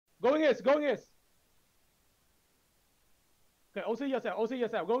Going is. Okay, OC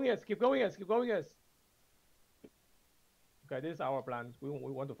yourself. Going is. Keep going is. Okay, this is our plan. We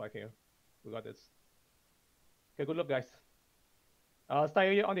want to fight here. We got this. Okay, good luck, guys.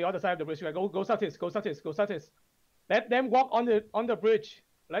 Stay on the other side of the bridge. Go southeast. Let them walk on the bridge.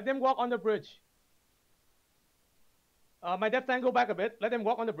 My def tank go back a bit. Let them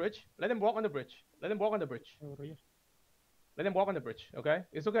walk on the bridge. Okay,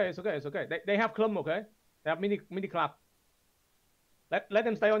 it's okay. They have clump. Okay, they have mini clap. Let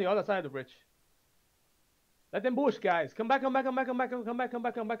them stay on the other side of the bridge. Let them push, guys. Come back.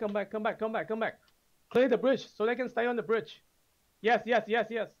 Clear the bridge so they can stay on the bridge. Yes. Let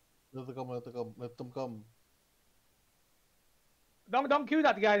them come. Don't kill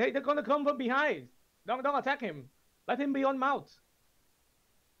that guy. Hey, they're gonna come from behind. Don't attack him. Let him be on mount.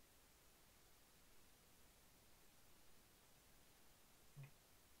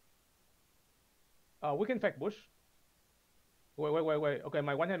 We can fake bush. Wait. Okay,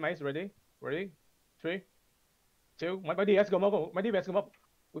 my one hand mace ready. 3, 2. My DS come up.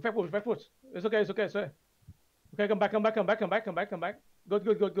 We fake push. It's okay. Okay, come back. Good.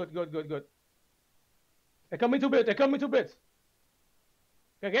 They're coming to bit.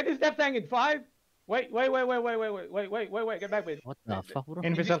 Okay, get this def tank in 5. Wait. Get back, bit. What the fuck, bro?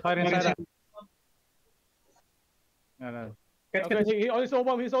 Invisible fire inside. No. Okay, he's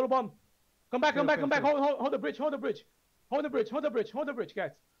solo bomb. Come back. Hold the bridge,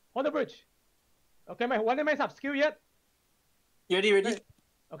 guys. Hold the bridge. Okay, man. One mace have skill yet? Ready.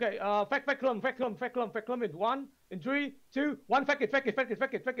 Okay, fake clump in 1, in 3, 2, 1. Fake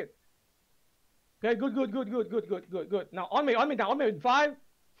it. Okay, good. Now on me in 5,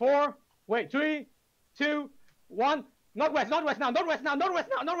 4. Wait, 3, 2, 1. Northwest now. Go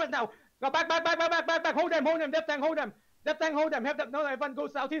back. Hold them. Def tank, hold them. Have them. No, everyone go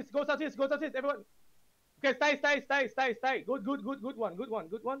southeast. Everyone. Okay, stay.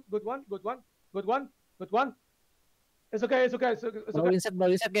 Good one. It's okay. Bro inside,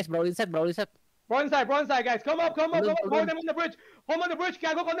 guys. Bro inside. Bro inside, guys. Come up. Hold them on the bridge. Hold on the bridge,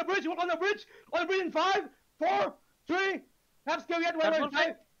 guys. Walk on the bridge. In 5, 4, 3. Have skill yet? Wait.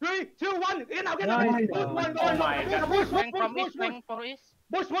 5, 3, 2, 1. Get out. Good one. Oh my god. Push on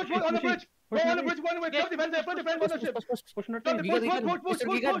the bridge. Go on the bridge. One way. First defense on the ship. Push. Push.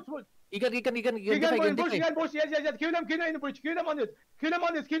 Yes. Kill them in the bridge. Kill them on this.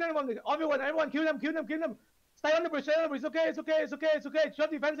 Everyone. Kill them. Stay on the bridge. It's okay.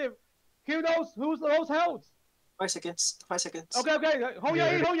 Shut defensive. Kill those held. 5 seconds. Okay. Hold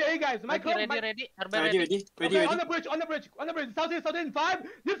your A, guys. Ready. Ready. Okay, on the bridge. Southeast in 5.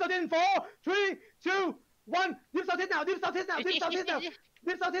 Deep southeast in 4, 3, 2, 1. Deep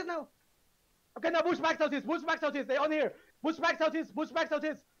southeast now. Okay, now push back southeast. They on here. Push back southeast.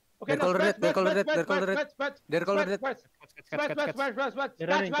 Okay, now spread.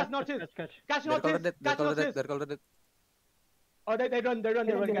 Catch northeast. Oh, they run,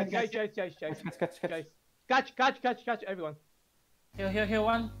 guys. Catch, everyone. Here,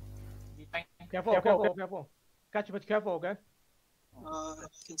 one. Careful. Catch, but careful, okay?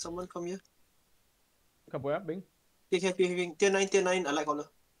 Can someone come here? Come where, Bing? Here. Tier 9. I like Honor.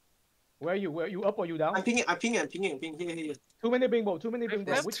 Where are you? Up or you down? I'm pinging. Here. Too many bing ball.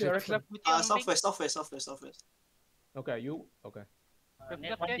 Which direction? Southwest. Okay, you. Okay.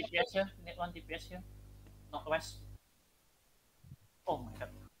 Need one DPS here. Northwest. Oh my god.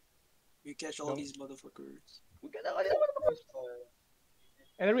 We catch all these motherfuckers. We got all these motherfuckers.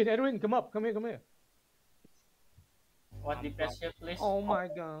 Edwin, come up. Come here. One DPS here, please. Oh my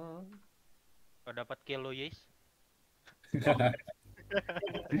god. Kau dapat kill lo, Yes?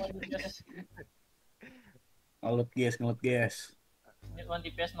 Ngelut guys. Need one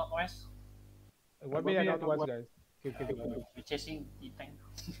DPS northwest. What be northwest, guys? We're chasing the tank.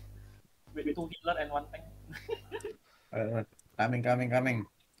 With 2 healer and 1 tank. Coming.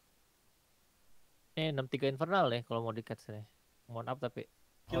 63 infernal nih kalau mau di-catch nih. Mohon up tapi.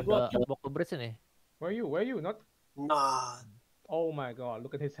 Kill Udah gua. walk the bridge nih. Where are you? Not. Nah. Oh my god!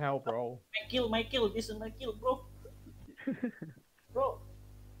 Look at his health, bro. My kill. This is my kill, bro.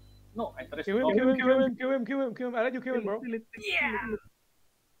 No, I trust Kill him. I let you kill him, bro. Yeah.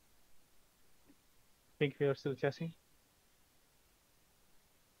 Think we are still chasing.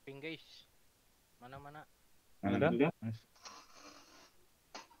 Ping guys. Mana? Udah? Nice.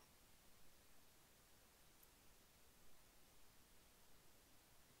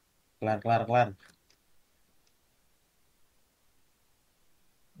 Kelar.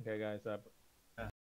 Okay, guys.